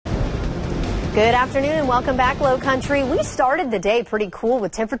Good afternoon and welcome back, Low Country. We started the day pretty cool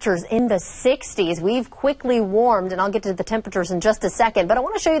with temperatures in the 60s. We've quickly warmed, and I'll get to the temperatures in just a second. But I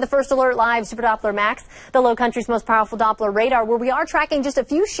want to show you the First Alert Live Super Doppler Max, the Low Country's most powerful Doppler radar, where we are tracking just a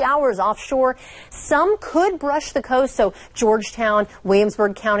few showers offshore. Some could brush the coast, so Georgetown,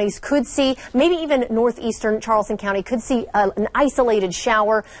 Williamsburg counties could see, maybe even northeastern Charleston County could see an isolated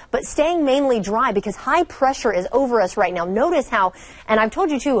shower, but staying mainly dry because high pressure is over us right now. Notice how, and I've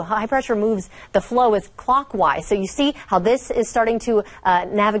told you too, high pressure moves, the flow is clockwise. So you see how this is starting to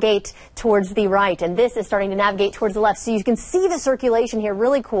navigate towards the right, and this is starting to navigate towards the left. So you can see the circulation here,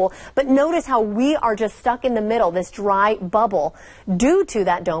 really cool. But notice how we are just stuck in the middle, this dry bubble, due to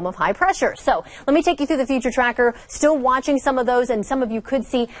that dome of high pressure. So let me take you through the future tracker. Still watching some of those, and some of you could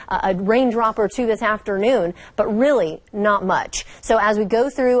see a raindrop or two this afternoon, but really not much. So as we go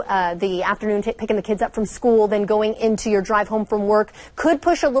through the afternoon, picking the kids up from school, then going into your drive home from work, could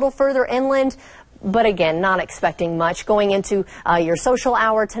push a little further inland. But again, not expecting much. Going into your social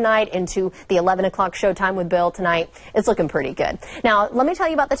hour tonight, into the 11 o'clock showtime with Bill tonight, it's looking pretty good. Now, let me tell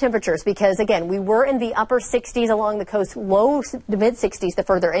you about the temperatures, because again, we were in the upper 60s along the coast, low to mid 60s the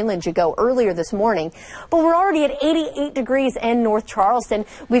further inland you go earlier this morning. But we're already at 88 degrees in North Charleston.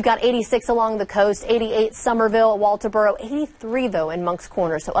 We've got 86 along the coast, 88 Somerville, Walterboro, 83 though in Moncks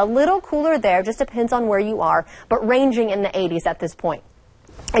Corner. So a little cooler there, just depends on where you are, but ranging in the 80s at this point.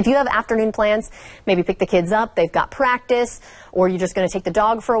 If you have afternoon plans, maybe pick the kids up, they've got practice, or you're just going to take the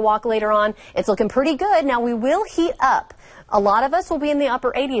dog for a walk later on, it's looking pretty good. Now, we will heat up. A lot of us will be in the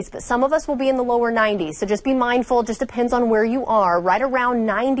upper 80s, but some of us will be in the lower 90s. So just be mindful. It just depends on where you are. Right around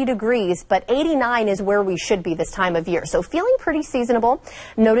 90 degrees, but 89 is where we should be this time of year. So feeling pretty seasonable.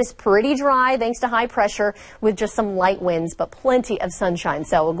 Notice pretty dry thanks to high pressure with just some light winds, but plenty of sunshine.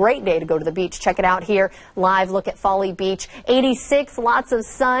 So a great day to go to the beach. Check it out here. Live look at Folly Beach. 86, lots of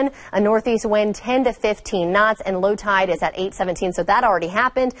sun, a northeast wind 10 to 15 knots, and low tide is at 8:17. So that already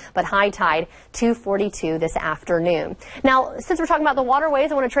happened, but high tide 2:42 this afternoon. Now, since we're talking about the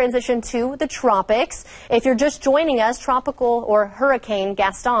waterways, I want to transition to the tropics. If you're just joining us, tropical or Hurricane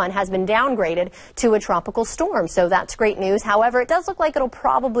Gaston has been downgraded to a tropical storm. So that's great news. However, it does look like it'll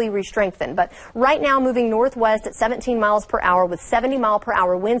probably re-strengthen. But right now, moving northwest at 17 miles per hour with 70 mile per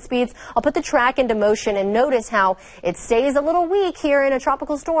hour wind speeds. I'll put the track into motion and notice how it stays a little weak here in a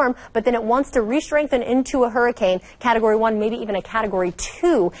tropical storm, but then it wants to re-strengthen into a hurricane, category 1, maybe even a category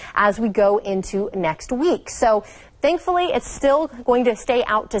 2 as we go into next week. So thankfully, it's still going to stay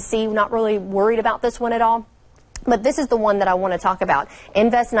out to sea. Not really worried about this one at all. But this is the one that I want to talk about.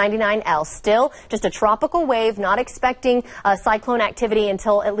 Invest 99L, still just a tropical wave, not expecting cyclone activity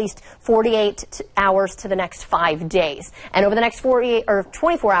until at least 48 hours to the next 5 days. And over the next 48 or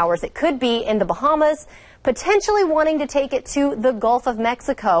 24 hours, it could be in the Bahamas, potentially wanting to take it to the Gulf of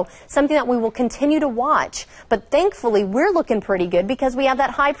Mexico, something that we will continue to watch. But thankfully, we're looking pretty good because we have that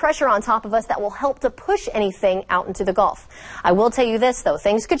high pressure on top of us that will help to push anything out into the Gulf. I will tell you this, though.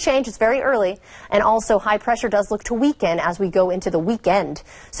 Things could change. It's very early. And also, high pressure does look to weaken as we go into the weekend.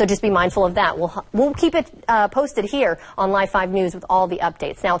 So just be mindful of that. We'll keep it posted here on Live 5 News with all the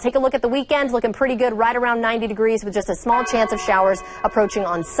updates. Now, take a look at the weekend. Looking pretty good, right around 90 degrees with just a small chance of showers approaching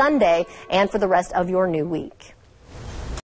on Sunday and for the rest of your new week.